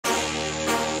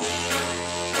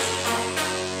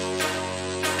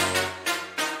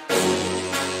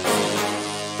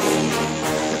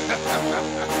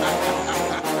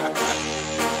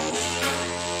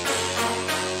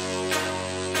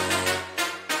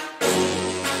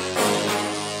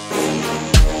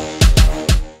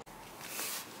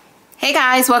Hey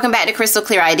guys, welcome back to Krystal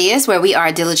Klear Ideas, where we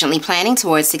are diligently planning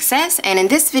towards success. And in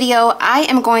this video, I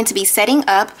am going to be setting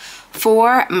up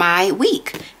for my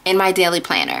week in my daily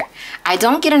planner. I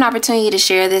don't get an opportunity to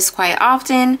share this quite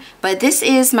often, but this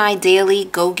is my daily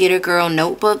go-getter girl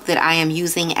notebook that I am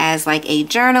using as like a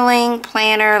journaling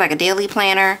planner, like a daily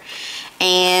planner.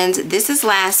 And this is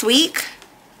last week.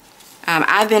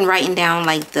 I've been writing down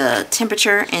like the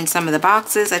temperature in some of the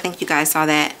boxes. I think you guys saw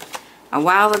that a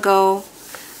while ago.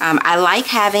 I like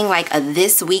having like a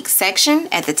this week section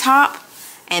at the top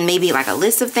and maybe like a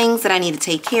list of things that I need to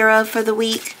take care of for the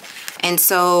week. And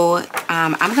so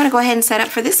I'm going to go ahead and set up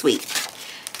for this week.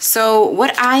 So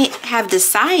what I have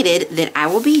decided that I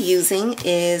will be using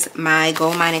is my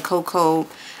Goldmine Coco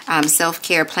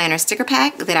self-care planner sticker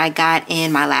pack that I got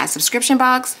in my last subscription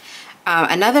box.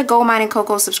 Another Goldmine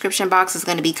Coco subscription box is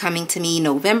going to be coming to me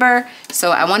November,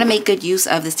 so I want to make good use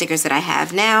of the stickers that I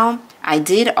have now. I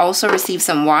did also receive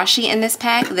some washi in this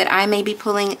pack that I may be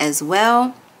pulling as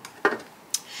well,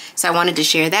 so I wanted to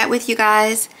share that with you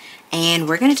guys, and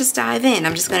we're going to just dive in.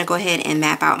 I'm just going to go ahead and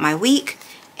map out my week,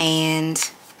 and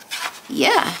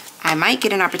yeah, I might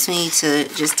get an opportunity to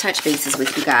just touch bases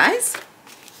with you guys.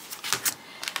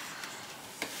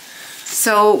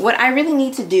 So what I really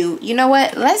need to do, you know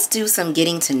what, let's do some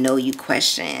getting to know you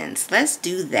questions. Let's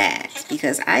do that,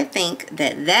 because I think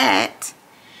that that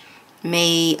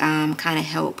may kind of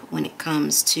help when it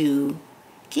comes to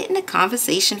getting the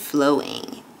conversation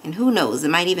flowing. And who knows,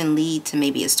 it might even lead to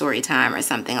maybe a story time or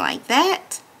something like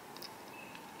that.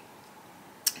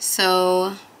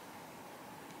 So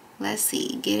let's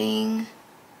see, getting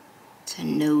to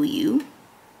know you.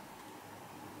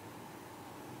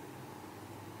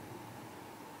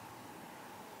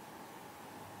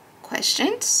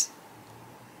 Questions.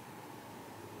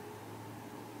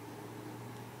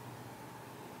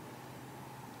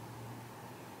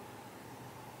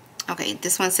 Okay,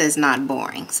 this one says not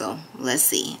boring, so let's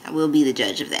see. I will be the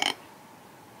judge of that.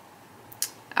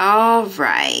 All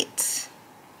right.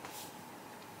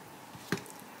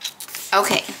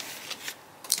 Okay,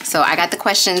 so I got the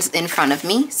questions in front of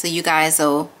me, so you guys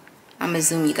will, I'm gonna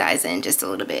zoom you guys in just a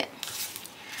little bit.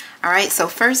 All right, so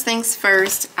first things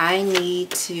first, I need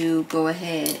to go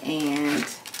ahead and,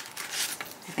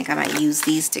 I think I might use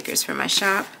these stickers for my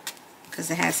shop because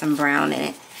it has some brown in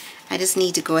it. I just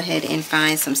need to go ahead and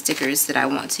find some stickers that I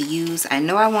want to use. I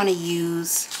know I want to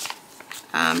use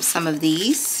some of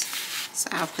these, so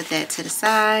I'll put that to the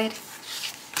side.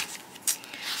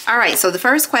 All right, so the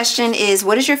first question is,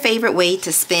 what is your favorite way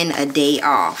to spend a day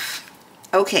off?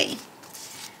 Okay.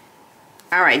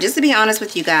 All right, just to be honest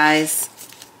with you guys,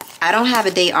 I don't have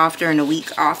a day off during the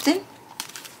week often,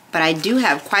 but I do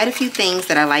have quite a few things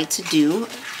that I like to do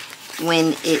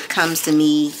when it comes to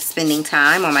me spending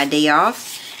time on my day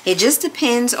off. It just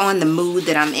depends on the mood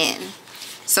that I'm in.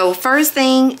 So first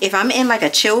thing, if I'm in like a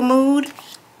chill mood,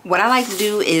 what I like to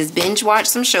do is binge watch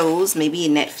some shows, maybe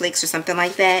Netflix or something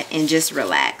like that, and just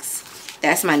relax.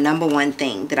 That's my number one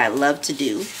thing that I love to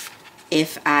do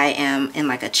if I am in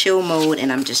like a chill mode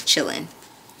and I'm just chilling.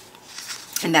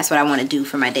 And that's what I want to do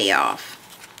for my day off.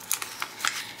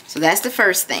 So that's the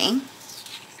first thing.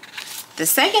 The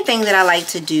second thing that I like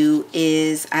to do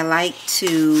is I like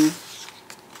to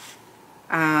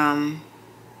well,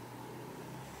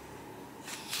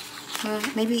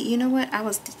 maybe, you know what, I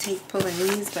was pulling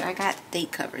these, but I got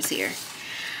date covers here.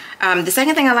 The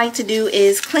second thing I like to do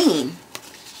is clean.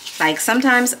 Like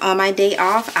sometimes on my day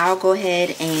off, I'll go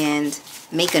ahead and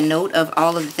make a note of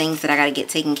all of the things that I got to get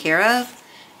taken care of.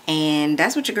 And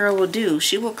that's what your girl will do.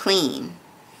 She will clean.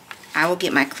 I will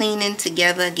get my cleaning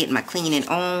together, get my cleaning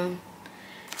on,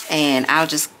 and I'll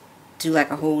just do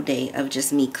like a whole day of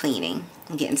just me cleaning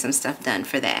and getting some stuff done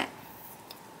for that.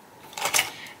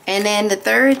 And then the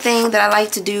third thing that I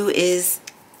like to do is,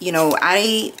 you know,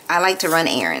 I like to run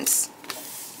errands.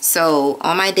 So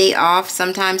on my day off,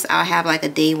 sometimes I'll have like a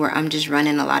day where I'm just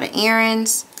running a lot of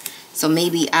errands. So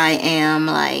maybe I am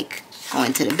like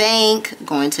going to the bank,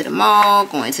 going to the mall,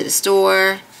 going to the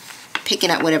store, picking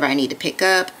up whatever I need to pick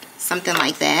up, something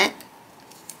like that.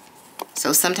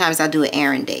 So sometimes I'll do an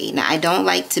errand day. Now I don't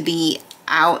like to be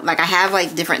out, like I have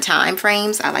like different time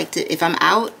frames. I like to, if I'm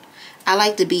out, I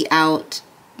like to be out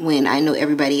when I know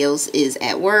everybody else is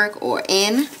at work or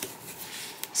in.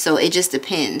 So it just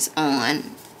depends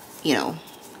on, you know,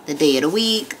 the day of the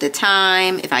week, the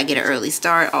time, if I get an early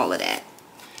start, all of that.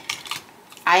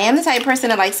 I am the type of person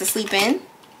that likes to sleep in,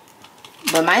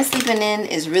 but my sleeping in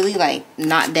is really like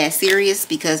not that serious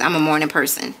because I'm a morning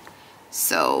person.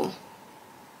 So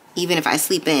even if I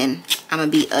sleep in, I'm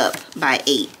gonna be up by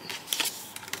 8.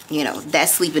 You know,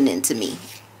 that's sleeping in to me.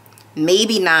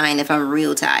 Maybe 9 if I'm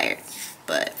real tired.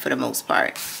 but for the most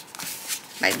part,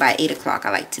 like by 8 o'clock,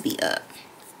 I like to be up.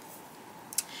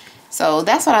 So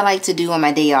that's what I like to do on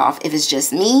my day off if it's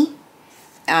just me.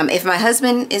 If my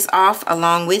husband is off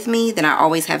along with me, then I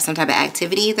always have some type of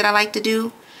activity that I like to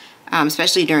do,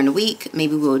 especially during the week.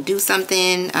 Maybe we'll do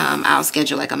something. I'll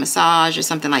schedule like a massage or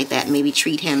something like that. Maybe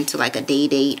treat him to like a day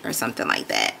date or something like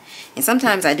that. And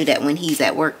sometimes I do that when he's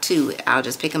at work too. I'll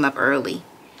just pick him up early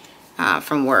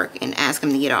from work and ask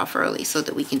him to get off early so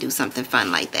that we can do something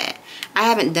fun like that. I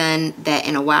haven't done that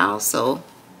in a while, so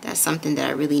that's something that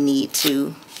I really need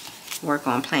to work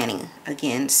on planning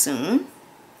again soon.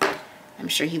 I'm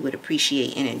sure he would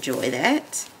appreciate and enjoy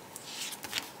that.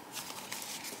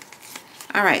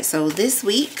 All right, so this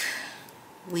week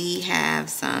we have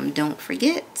some don't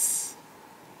forgets.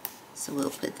 So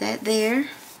we'll put that there.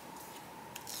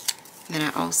 Then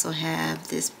I also have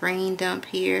this brain dump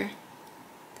here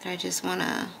that I just want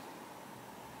to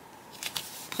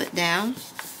put down.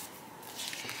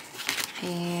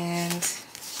 And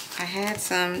I had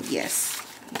some, yes,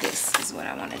 this is what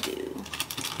I want to do.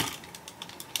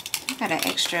 I got an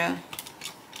extra,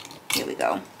 here we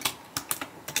go. All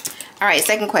right,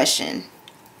 second question.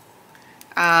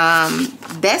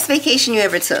 Best vacation you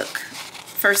ever took?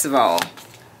 First of all,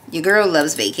 your girl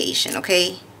loves vacation,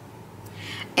 okay?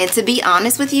 And to be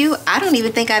honest with you, I don't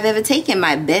even think I've ever taken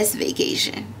my best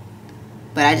vacation.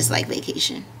 But I just like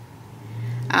vacation.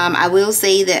 I will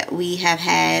say that we have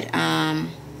had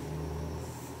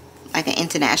like an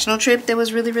international trip that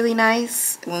was really, really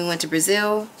nice when we went to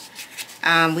Brazil.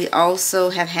 We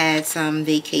also have had some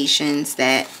vacations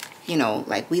that, you know,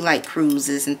 like we like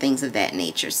cruises and things of that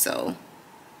nature. So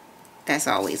that's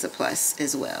always a plus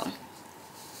as well.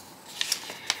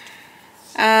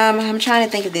 I'm trying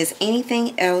to think if there's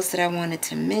anything else that I wanted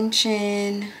to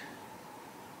mention.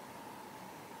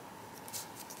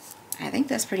 I think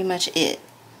that's pretty much it.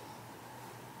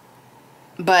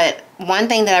 But one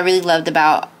thing that I really loved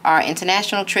about our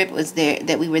international trip was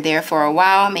that we were there for a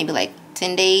while, maybe like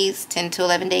 10 days, 10 to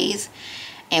 11 days.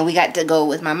 And we got to go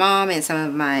with my mom and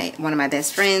one of my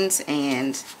best friends,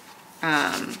 and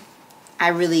I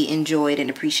really enjoyed and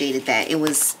appreciated that. It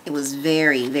was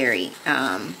very, very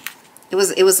it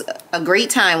was a great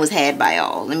time was had by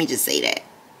all. Let me just say that.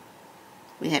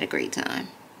 We had a great time.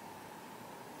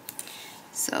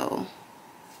 So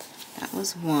that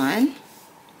was one.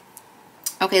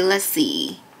 Okay, let's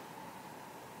see.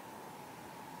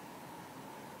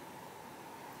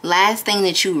 Last thing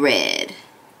that you read.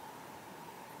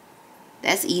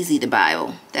 That's easy, the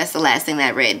Bible. That's the last thing that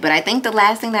I read. But I think the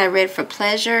last thing that I read for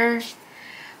pleasure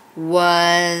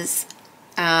was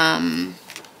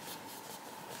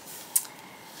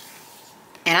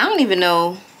and I don't even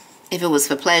know if it was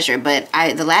for pleasure, but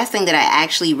the last thing that I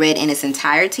actually read in its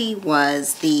entirety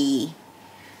was the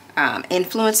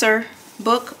influencer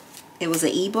book. It was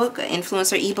an ebook, an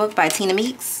influencer ebook by Tina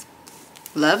Meeks.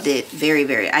 Loved it. Very,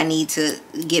 very. I need to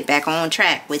get back on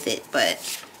track with it, but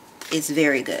it's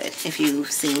very good. If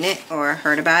you've seen it or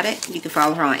heard about it, you can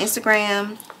follow her on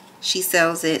Instagram. She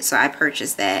sells it, so I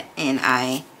purchased that and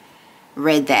I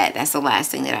read that. That's the last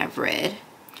thing that I've read.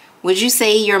 Would you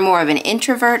say you're more of an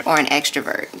introvert or an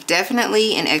extrovert?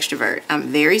 Definitely an extrovert. I'm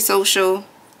very social.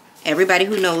 Everybody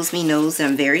who knows me knows that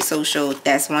I'm very social.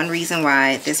 That's one reason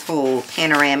why this whole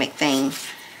panoramic thing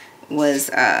was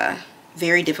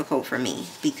very difficult for me,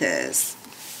 because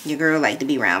your girl liked to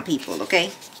be around people,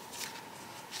 okay?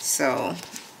 So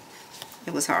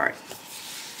it was hard.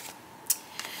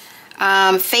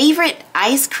 Favorite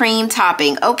ice cream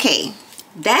topping. Okay,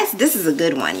 this is a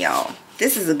good one, y'all.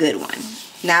 This is a good one.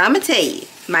 Now I'm gonna tell you,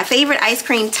 my favorite ice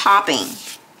cream topping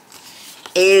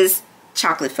is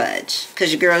chocolate fudge,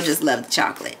 because your girl just loved the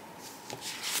chocolate.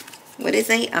 What they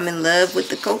say? I'm in love with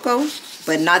the cocoa,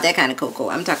 but not that kind of cocoa.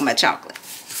 I'm talking about chocolate.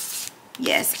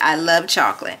 Yes, I love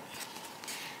chocolate.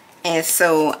 And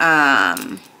so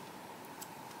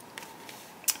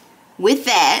with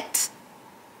that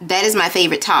is my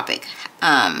favorite topping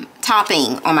on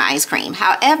my ice cream.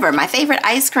 However, my favorite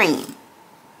ice cream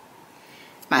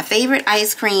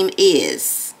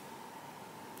is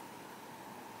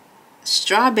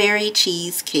strawberry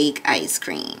cheesecake ice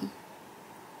cream.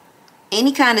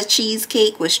 Any kind of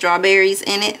cheesecake with strawberries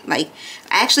in it. Like,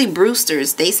 actually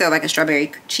Brewster's, they sell like a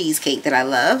strawberry cheesecake that I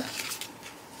love.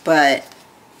 But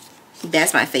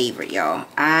that's my favorite, y'all.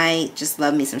 I just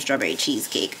love me some strawberry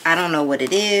cheesecake. I don't know what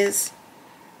it is,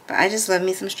 but I just love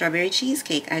me some strawberry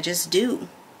cheesecake. I just do.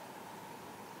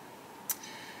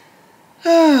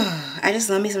 I just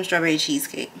love me some strawberry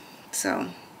cheesecake. So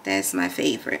that's my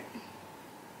favorite.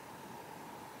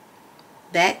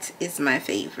 That is my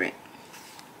favorite.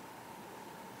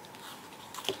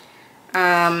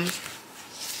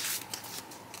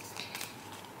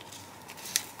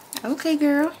 Okay,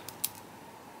 girl.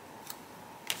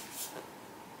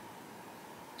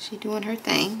 She doing her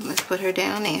thing. Let's put her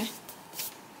down there.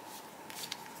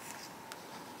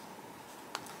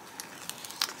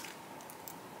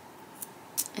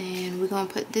 And we're going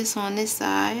to put this on this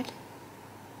side,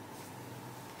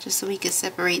 just so we can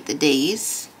separate the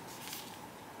days.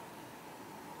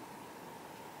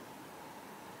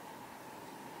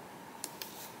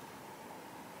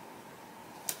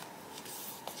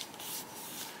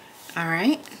 All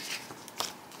right.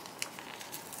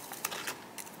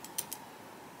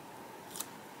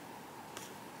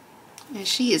 And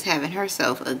she is having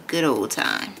herself a good old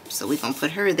time. So we're going to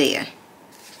put her there.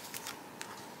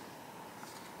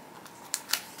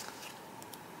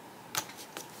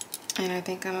 And I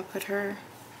think I'm going to put her,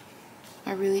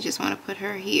 I really just want to put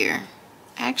her here.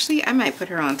 Actually, I might put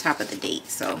her on top of the date.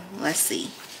 So let's see.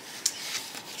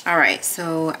 All right,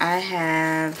 so I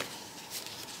have,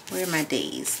 where are my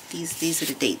days? These are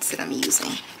the dates that I'm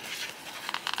using.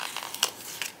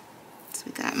 So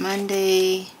we got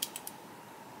Monday.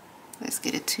 Let's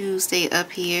get a Tuesday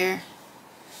up here.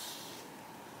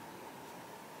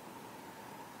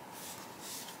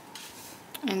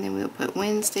 And then we'll put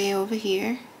Wednesday over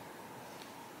here.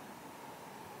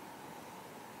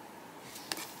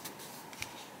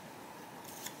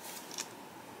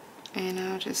 And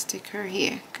I'll just stick her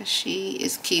here because she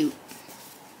is cute.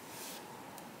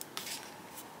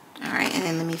 Alright, and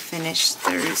then let me finish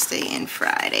Thursday and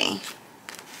Friday.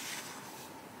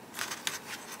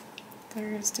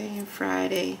 Thursday and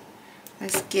Friday.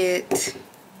 Let's get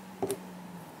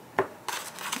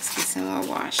some more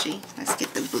washi. Let's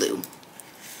get the blue.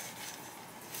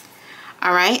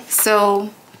 Alright, so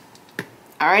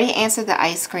I already answered the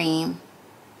ice cream.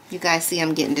 You guys see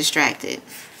I'm getting distracted.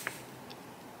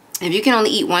 If you can only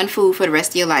eat one food for the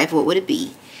rest of your life, what would it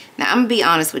be? Now, I'm going to be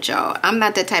honest with y'all. I'm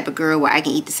not that type of girl where I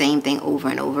can eat the same thing over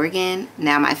and over again.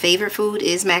 Now, my favorite food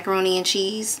is macaroni and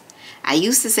cheese. I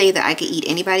used to say that I could eat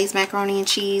anybody's macaroni and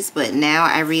cheese, but now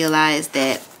I realize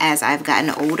that as I've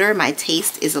gotten older, my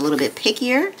taste is a little bit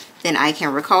pickier than I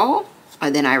can recall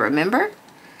or than I remember.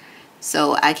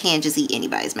 So I can't just eat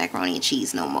anybody's macaroni and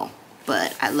cheese no more.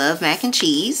 But I love mac and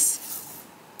cheese.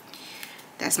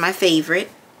 That's my favorite.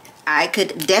 I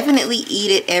could definitely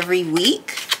eat it every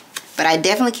week, but I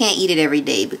definitely can't eat it every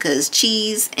day because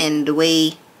cheese and the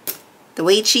way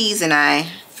cheese and I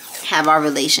have our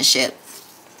relationship,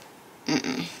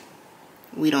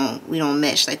 we don't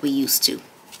mesh like we used to.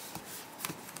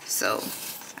 So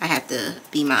I have to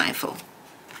be mindful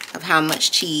of how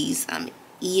much cheese I'm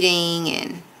eating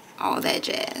and all that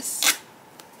jazz.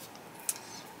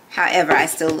 However, I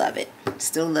still love it.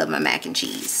 Still love my mac and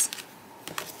cheese.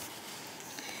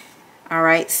 All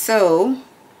right, so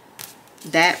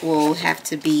that will have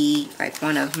to be like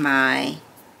one of my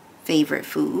favorite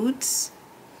foods.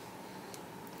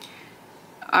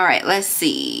 All right, let's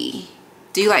see.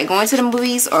 Do you like going to the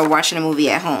movies or watching a movie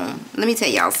at home? Let me tell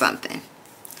y'all something.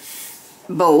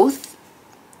 Both.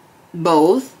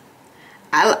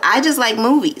 I just like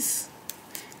movies.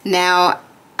 Now,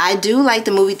 I do like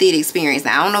the movie theater experience.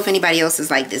 Now, I don't know if anybody else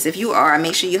is like this. If you are,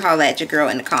 make sure you holler at your girl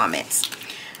in the comments.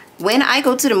 When I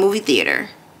go to the movie theater,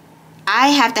 I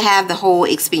have to have the whole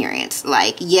experience.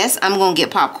 Like, yes, I'm going to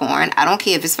get popcorn. I don't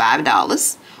care if it's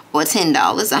 $5 or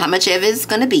 $10 or how much ever it's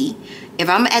going to be. If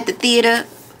I'm at the theater,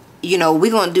 you know, we're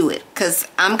going to do it. Because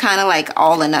I'm kind of like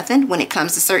all or nothing when it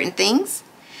comes to certain things.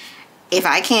 If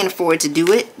I can't afford to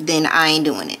do it, then I ain't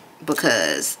doing it.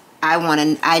 Because I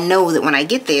know that when I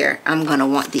get there, I'm going to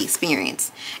want the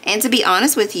experience. And to be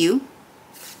honest with you,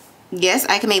 yes,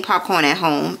 I can make popcorn at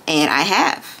home. And I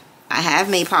have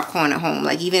made popcorn at home.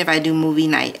 Like, even if I do movie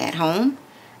night at home,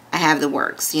 I have the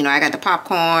works. You know, I got the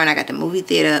popcorn, I got the movie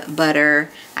theater butter.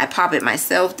 I pop it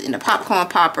myself in the popcorn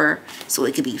popper so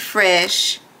it could be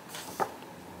fresh.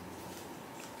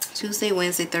 Tuesday,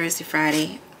 Wednesday, Thursday,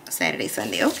 Friday, Saturday,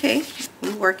 Sunday. Okay,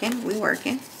 we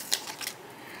working.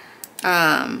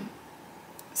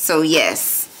 So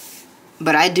yes.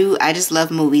 But I just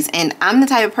love movies. And I'm the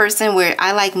type of person where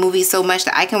I like movies so much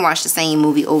that I can watch the same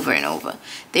movie over and over.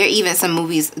 There are even some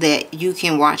movies that you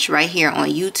can watch right here on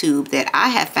YouTube that I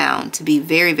have found to be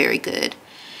very, very good.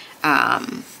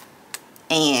 And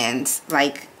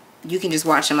like, you can just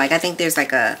watch them. Like, I think there's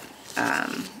like a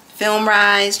Film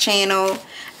Rise channel.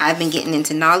 I've been getting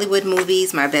into Nollywood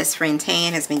movies. My best friend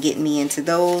Tan has been getting me into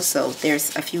those. So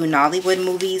there's a few Nollywood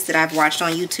movies that I've watched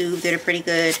on YouTube that are pretty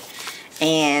good.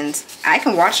 And I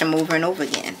can watch them over and over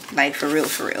again. Like, for real,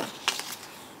 for real.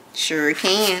 Sure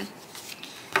can.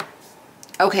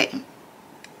 Okay.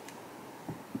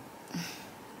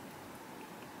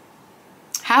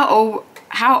 How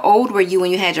how old were you when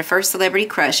you had your first celebrity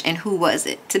crush, and who was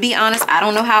it? To be honest, I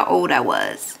don't know how old I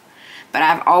was, but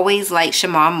I've always liked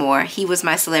Shamar Moore. He was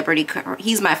my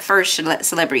he's my first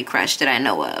celebrity crush that I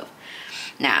know of.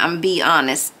 Now, I'm gonna be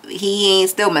honest, he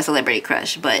ain't still my celebrity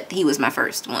crush, but he was my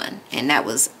first one, and that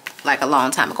was like a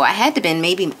long time ago. I had to been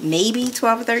maybe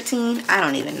 12 or 13. I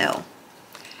don't even know.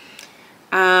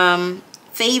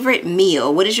 Favorite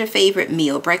meal. What is your favorite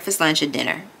meal? Breakfast, lunch, or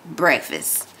dinner?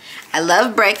 Breakfast. I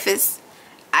love breakfast.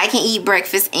 I can eat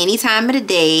breakfast any time of the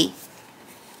day.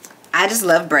 I just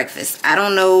love breakfast. I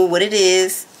don't know what it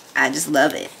is. I just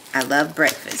love it. I love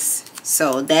breakfast.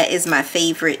 So that is my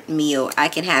favorite meal. I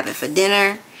can have it for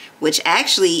dinner, which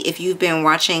actually, if you've been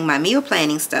watching my meal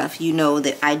planning stuff, you know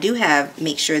that I do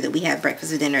make sure that we have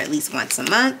breakfast or dinner at least once a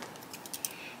month.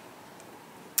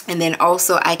 And then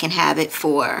also I can have it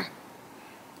for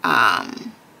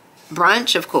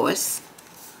brunch, of course.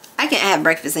 I can have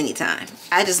breakfast anytime.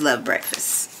 I just love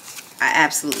breakfast. I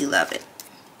absolutely love it.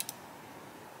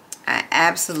 I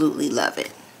absolutely love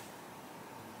it.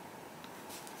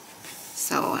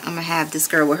 So I'm gonna have this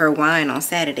girl with her wine on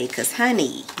Saturday, because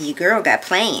honey, your girl got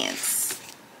plans.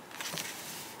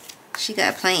 She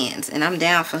got plans, and I'm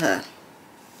down for her.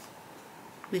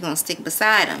 We're gonna stick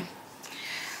beside them.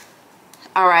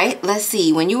 All right, let's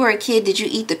see. When you were a kid, did you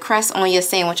eat the crust on your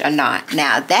sandwich or not?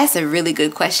 Now, that's a really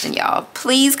good question, y'all.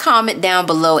 Please comment down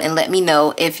below and let me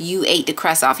know if you ate the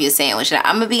crust off your sandwich. Now,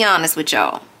 I'm going to be honest with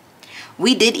y'all.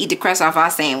 We did eat the crust off our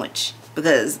sandwich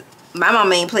because my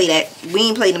mama ain't play that. We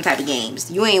ain't play them type of games.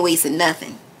 You ain't wasting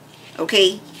nothing,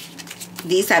 okay?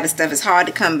 These type of stuff is hard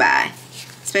to come by,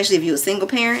 especially if you're a single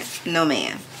parent. No,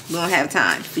 ma'am. We don't have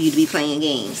time for you to be playing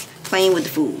games. Playing with the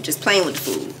food. Just playing with the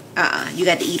food. You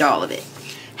got to eat all of it.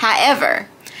 However,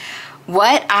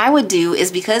 what I would do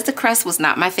is, because the crust was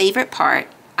not my favorite part,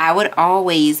 I would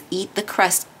always eat the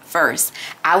crust first.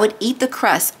 I would eat the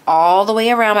crust all the way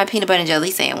around my peanut butter and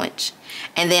jelly sandwich.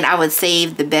 And then I would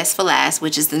save the best for last,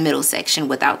 which is the middle section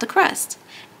without the crust.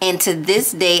 And to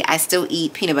this day, I still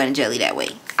eat peanut butter and jelly that way.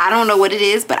 I don't know what it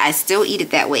is, but I still eat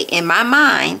it that way. In my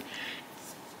mind,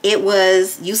 it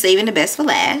was you saving the best for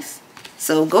last.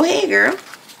 So go ahead, girl.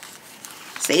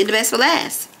 Save the best for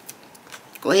last.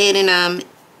 Go ahead and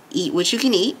eat what you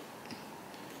can eat,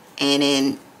 and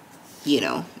then, you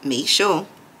know, make sure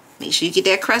you get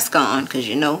that crust gone, because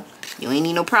you know you ain't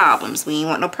need no problems. We ain't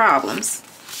want no problems.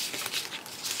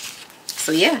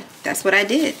 So yeah, that's what I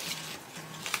did.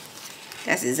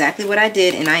 That's exactly what I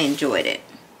did, and I enjoyed it.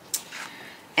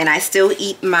 And I still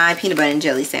eat my peanut butter and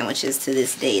jelly sandwiches to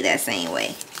this day that same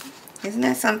way. Isn't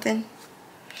that something?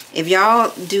 If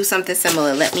y'all do something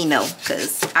similar, let me know,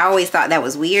 because I always thought that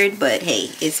was weird, but hey,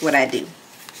 it's what I do.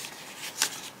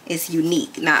 It's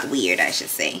unique, not weird, I should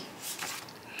say.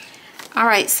 All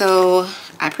right, so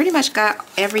I pretty much got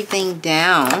everything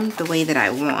down the way that I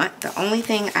want. The only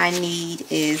thing I need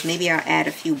is maybe I'll add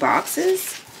a few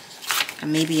boxes,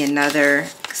 and maybe another.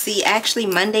 See, actually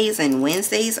Mondays and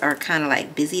Wednesdays are kind of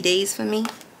like busy days for me.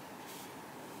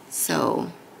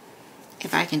 So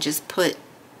if I can just put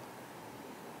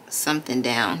something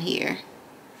down here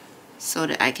so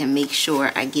that I can make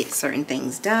sure I get certain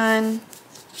things done.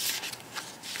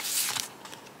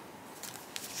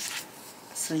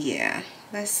 So yeah,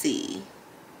 let's see.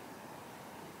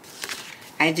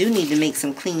 I do need to make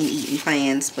some clean eating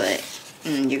plans, but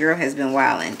your girl has been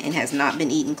wilding and has not been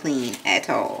eating clean at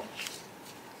all.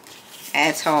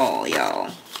 At all,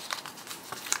 y'all.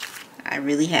 I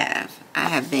really have. I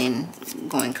have been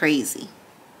going crazy.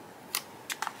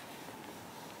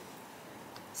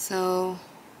 So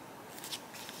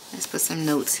let's put some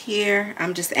notes here.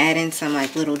 I'm just adding some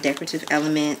like little decorative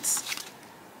elements.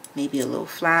 Maybe a little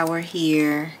flower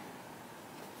here.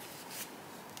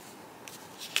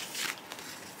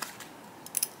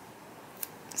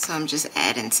 So I'm just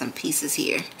adding some pieces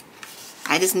here.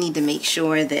 I just need to make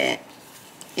sure that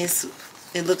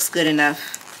it looks good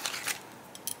enough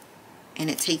and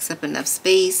it takes up enough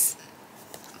space,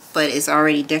 but it's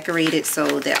already decorated,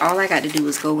 so that all I got to do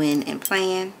is go in and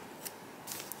plan.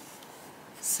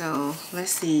 So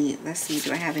let's see,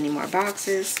 do I have any more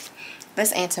boxes?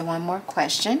 Let's answer one more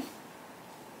question,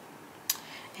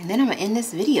 and then I'm gonna end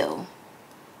this video.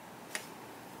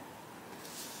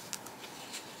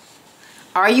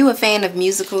 Are you a fan of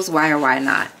musicals? Why or why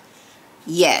not?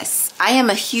 Yes, I am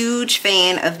a huge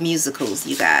fan of musicals,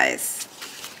 you guys.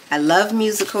 I love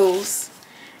musicals.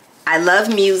 I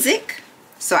love music.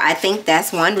 So I think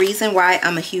that's one reason why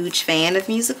I'm a huge fan of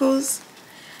musicals.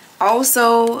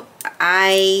 Also,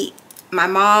 my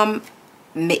mom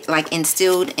like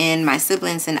instilled in my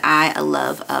siblings and I a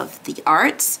love of the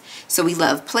arts. So we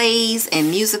love plays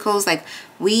and musicals. Like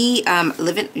We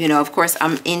live in, you know, of course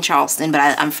I'm in Charleston, but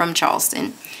I'm from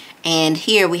Charleston. And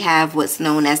here we have what's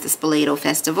known as the Spoleto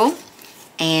Festival.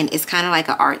 And it's kind of like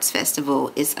an arts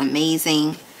festival. It's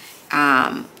amazing.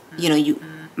 You know,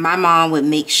 my mom would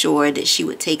make sure that she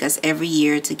would take us every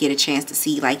year to get a chance to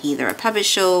see like either a puppet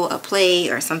show, a play,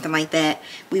 or something like that.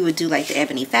 We would do like the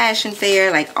Ebony Fashion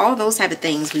Fair, like all those type of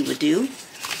things we would do.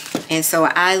 And so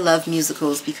I love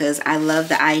musicals because I love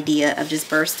the idea of just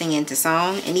bursting into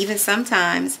song. And even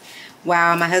sometimes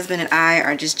while my husband and I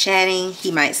are just chatting,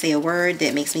 he might say a word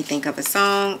that makes me think of a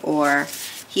song, or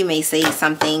he may say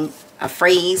something, a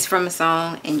phrase from a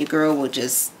song, and your girl will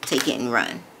just take it and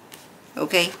run.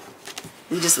 Okay?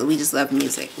 We just love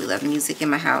music. We love music in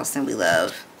my house, and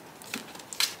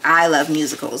I love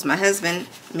musicals. My husband,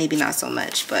 maybe not so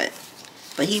much, but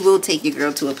he will take your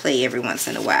girl to a play every once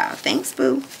in a while. Thanks,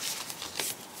 boo.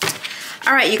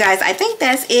 All right, you guys, I think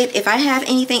that's it. If I have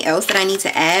anything else that I need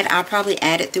to add, I'll probably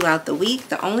add it throughout the week.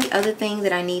 The only other thing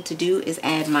that I need to do is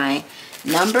add my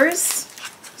numbers.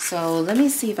 So let me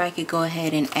see if I could go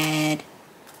ahead and add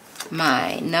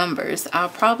my numbers. I'll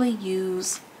probably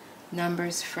use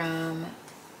numbers from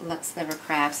Luxe Clever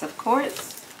Crafts, of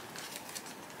course.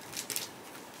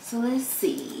 So let's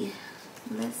see.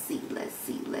 Let's see.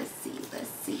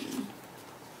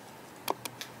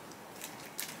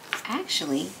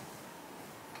 Actually,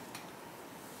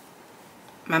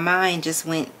 my mind just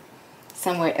went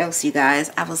somewhere else, you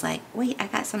guys. I was like, wait, I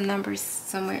got some numbers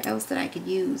somewhere else that I could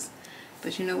use.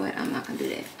 But you know what? I'm not going to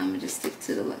do that. I'm going to just stick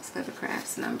to the Luxe Clever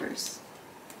Crafts numbers.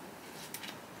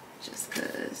 Just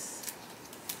because.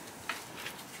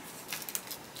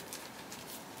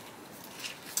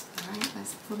 Alright,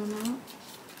 let's pull them out.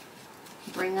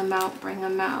 Bring them out, bring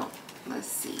them out. Let's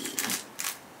see.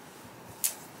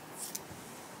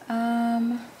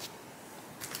 I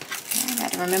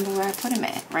got to remember where I put them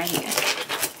at. Right here.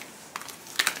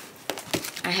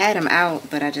 I had them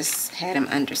out, but I just had them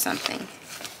under something.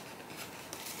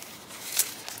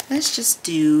 Let's just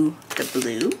do the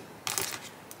blue.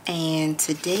 And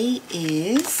today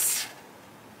is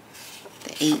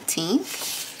the 18th.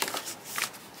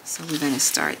 So we're going to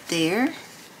start there.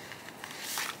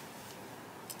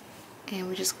 And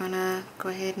we're just going to go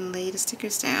ahead and lay the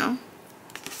stickers down.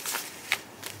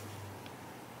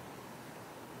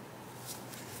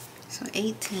 So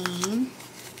 18.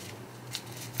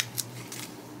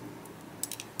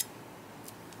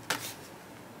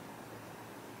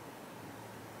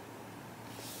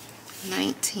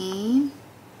 19.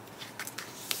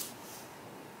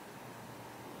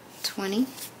 20.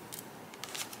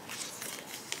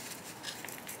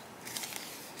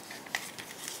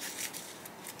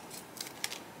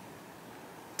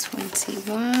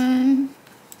 21.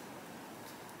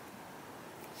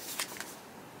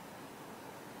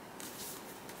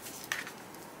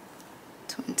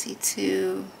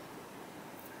 22.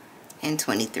 And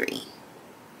 23.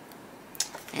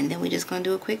 And then we're just going to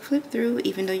do a quick flip through,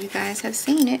 even though you guys have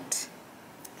seen it.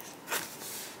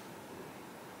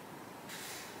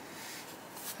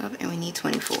 Oh, and we need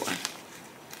 24.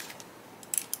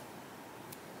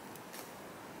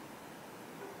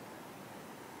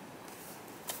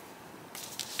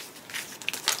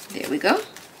 There we go.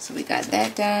 So we got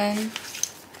that done.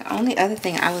 The only other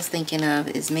thing I was thinking of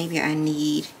is maybe I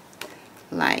need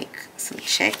like some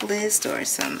checklist or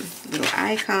some little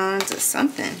icons or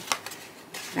something.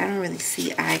 But I don't really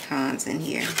see icons in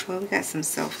here. Well, we got some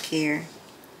self-care,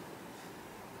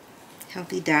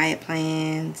 healthy diet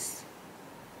plans,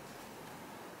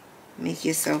 make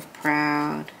yourself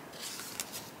proud.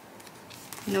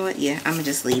 You know what? Yeah, I'm gonna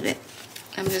just leave it.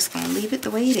 I'm just gonna leave it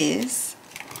the way it is.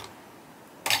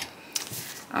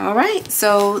 All right,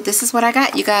 so this is what I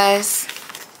got, you guys.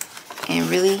 And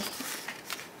really,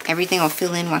 everything will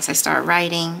fill in once I start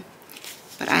writing.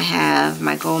 But I have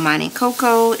my Goldmine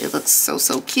Coco. It looks so,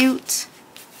 so cute.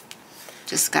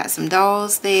 Just got some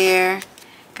dolls there.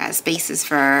 Got spaces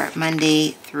for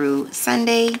Monday through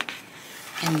Sunday.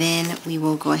 And then we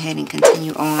will go ahead and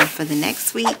continue on for the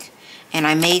next week. And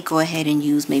I may go ahead and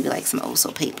use maybe like some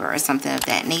Oso paper or something of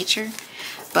that nature.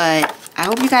 But I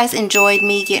hope you guys enjoyed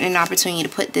me getting an opportunity to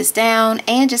put this down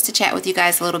and just to chat with you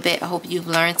guys a little bit. I hope you've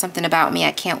learned something about me.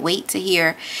 I can't wait to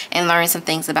hear and learn some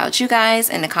things about you guys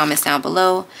in the comments down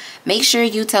below. Make sure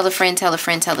you tell a friend, tell a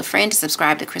friend, tell a friend to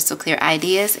subscribe to Krystal Klear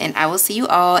Ideas, and I will see you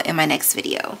all in my next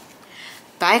video.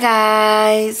 Bye,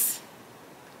 guys.